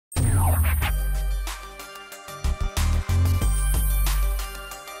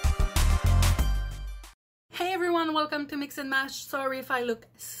welcome to Mix and Match. Sorry if I look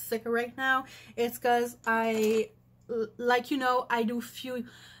sick right now. It's because I do few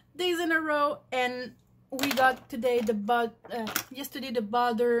days in a row, and we got today yesterday the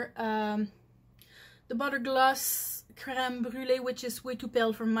butter gloss creme brulee, which is way too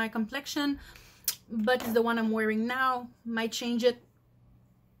pale for my complexion, but it's the one I'm wearing now. Might change it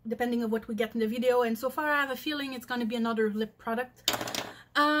depending on what we get in the video, and so far I have a feeling it's gonna be another lip product.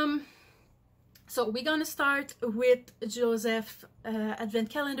 So we're gonna start with Joseph advent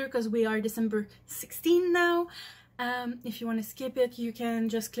calendar because we are December 16 now. If you want to skip it, you can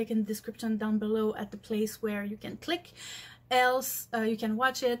just click in the description down below at the place where you can click, else you can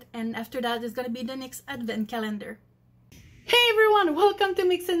watch it, and after that is gonna be the next advent calendar. Hey everyone, welcome to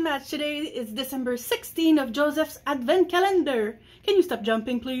Mix and Match. Today is December 16 of Joseph's advent calendar. Can you stop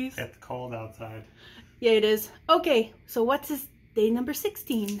jumping, please? It's cold outside. Yeah, it is. Okay, so what's this day number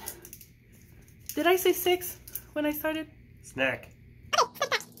 16? Did I say 6 when I started? Snack.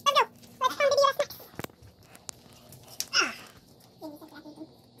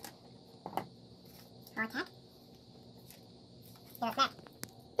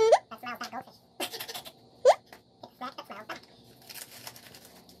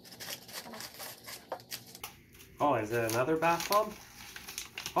 Oh, is it another bath bomb?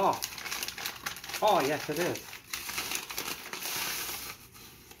 Oh, yes it is.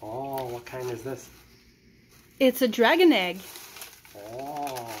 Oh, what kind is this? It's a dragon egg.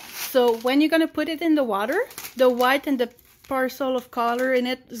 Oh. So when you're gonna put it in the water, the white and the parcel of color in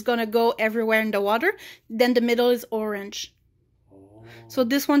it is gonna go everywhere in the water. Then the middle is orange. Oh. So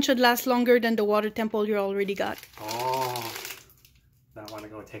this one should last longer than the water temple you already got. Oh. Now I want to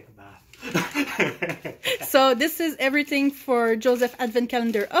go take a bath. So this is everything for Joseph advent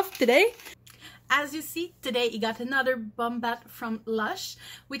calendar of today. As you see, today he got another bomb bat from Lush,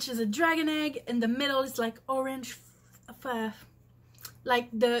 which is a dragon egg. In the middle is like orange, like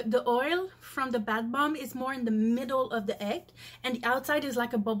the oil from the bat bomb is more in the middle of the egg, and the outside is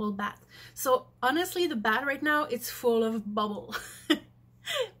like a bubble bat. So honestly, the bat right now, it's full of bubble.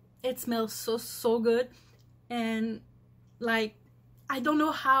 It smells so good, and like, I don't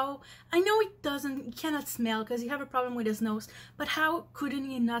know how. I know he cannot smell because he have a problem with his nose, but how couldn't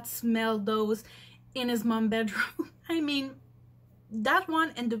he not smell those in his mom's bedroom? I mean, that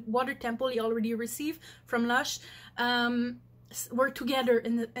one and the water temple he already received from Lush were together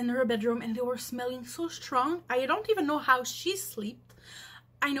in her bedroom, and they were smelling so strong. I don't even know how she slept.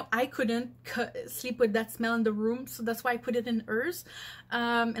 I know I couldn't sleep with that smell in the room, so that's why I put it in hers,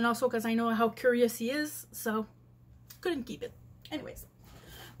 and also because I know how curious he is, so couldn't keep it. Anyways,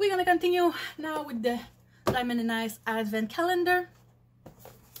 we're gonna continue now with the Diamond and Ice advent calendar.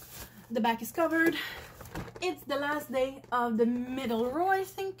 The back is covered. It's the last day of the middle row, I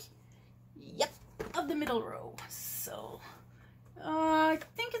think. Yep, of the middle row. So I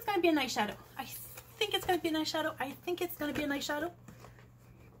think it's gonna be an eyeshadow. I think it's gonna be an eyeshadow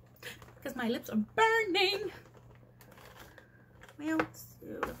because my lips are burning. Well,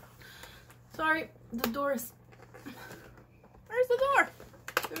 sorry, the door is... Where's the door?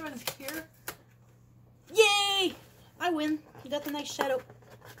 Everyone's here. Yay! I win. You got the nice shadow.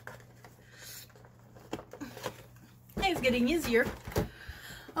 It's getting easier.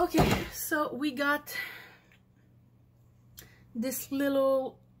 Okay, so we got this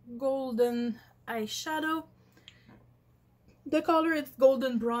little golden eyeshadow. The color is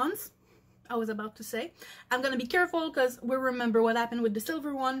golden bronze. I was about to say. I'm gonna be careful because we remember what happened with the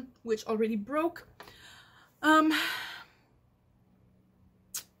silver one, which already broke.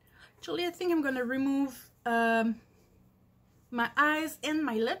 Actually, I think I'm gonna remove my eyes and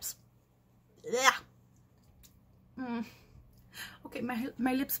my lips. Yeah. Okay,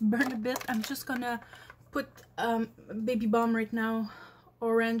 my lips burn a bit. I'm just gonna put baby balm right now,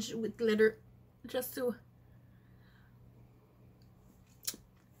 orange with glitter, just to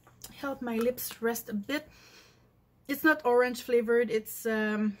help my lips rest a bit. It's not orange flavored, it's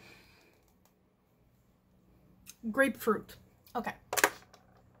grapefruit. Okay.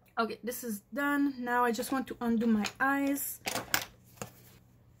 Okay, this is done. Now I just want to undo my eyes.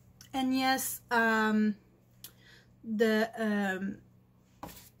 And yes, the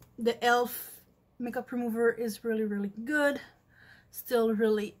e.l.f. makeup remover is really good. Still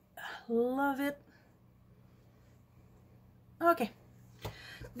really love it. Okay,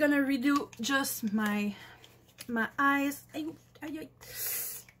 gonna redo just my eyes.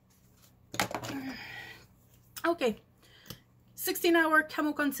 Okay. 16-hour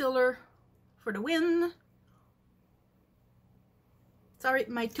camo concealer for the win. Sorry,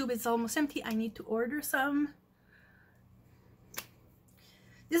 my tube is almost empty. I need to order some.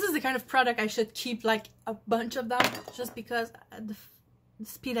 This is the kind of product I should keep like a bunch of them, just because at the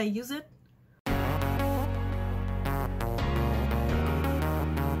speed I use it.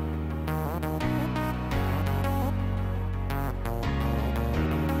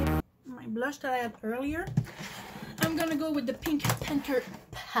 My blush that I had earlier. I'm gonna go with the Pink Panther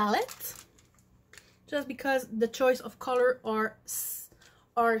palette, just because the choice of color are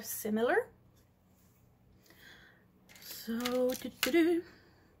similar. So,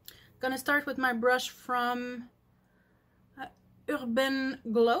 gonna start with my brush from Urban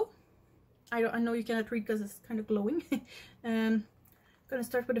Glow. I know you cannot read because it's kind of glowing. Gonna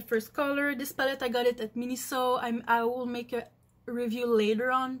start with the first color. This palette I got it at Miniso. I will make a review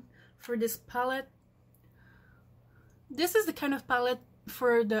later on for this palette. This is the kind of palette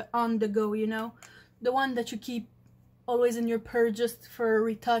for the on the go, you know, the one that you keep always in your purse just for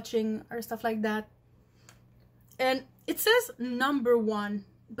retouching or stuff like that. And it says #1,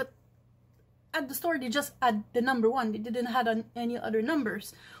 but at the store they just add the #1. They didn't add any other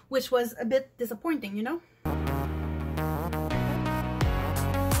numbers, which was a bit disappointing, you know.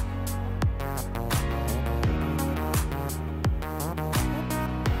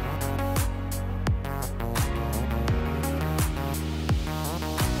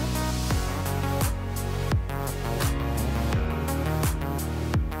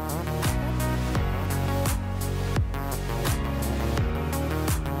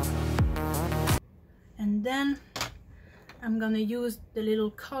 Then I'm gonna use the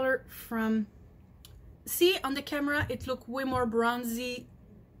little color from, see, on the camera it looked way more bronzy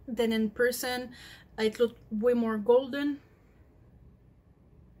than in person. It looked way more golden.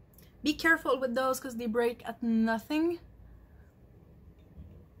 Be careful with those because they break at nothing.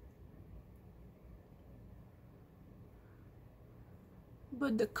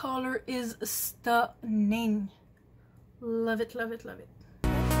 But the color is stunning. Love it, love it, love it.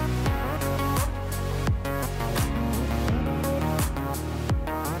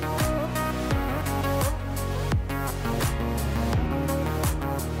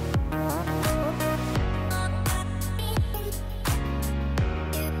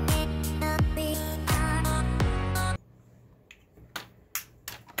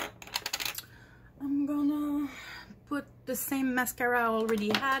 The same mascara I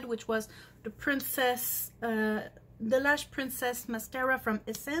already had, which was the Princess, the Lash Princess mascara from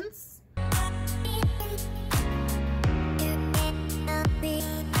Essence.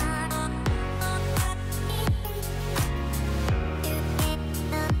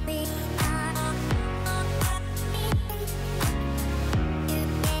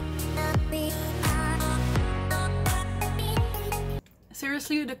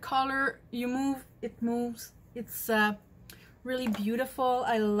 Seriously, the color you move, it moves. It's really beautiful.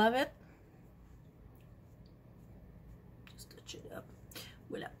 I love it. Just touch it up.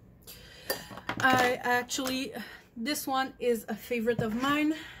 Voila. I actually, this one is a favorite of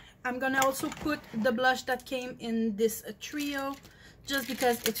mine. I'm gonna also put the blush that came in this trio, just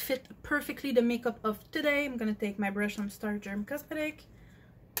because it fit perfectly the makeup of today. I'm gonna take my brush from StarGemCosmetix.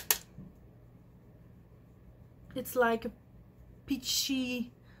 It's like a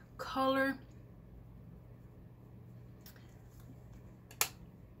peachy color.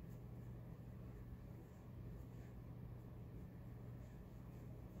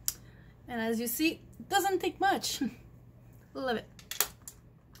 And as you see, it doesn't take much. Love it.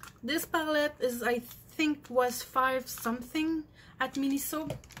 This palette is, I think, was 5 something at Miniso.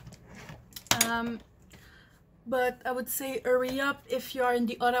 But I would say hurry up if you are in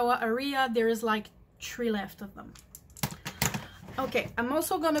the Ottawa area. There is like 3 left of them. Okay, I'm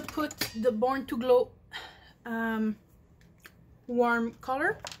also gonna put the Born to Glow warm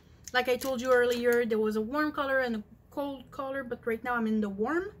color. Like I told you earlier, there was a warm color and a cold color, but right now I'm in the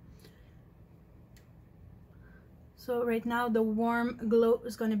warm. So right now the warm glow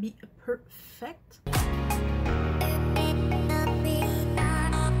is going to be perfect.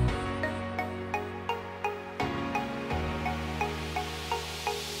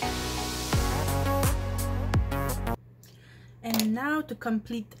 And now to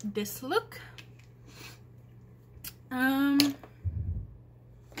complete this look,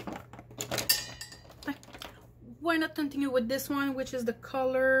 why not continue with this one, which is the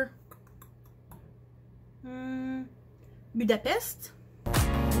color Budapest.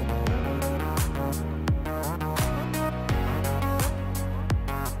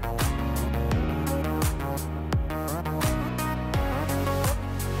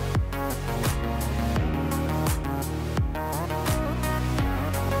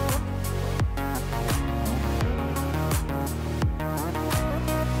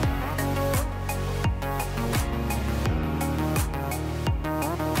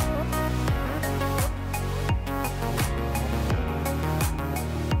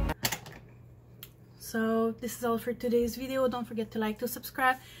 So this is all for today's video. Don't forget to like, to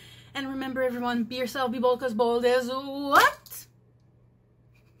subscribe, and remember everyone, be yourself, be bold, because bold is what?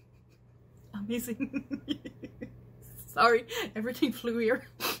 Amazing. Sorry, everything flew here.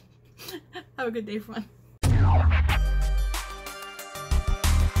 Have a good day, everyone.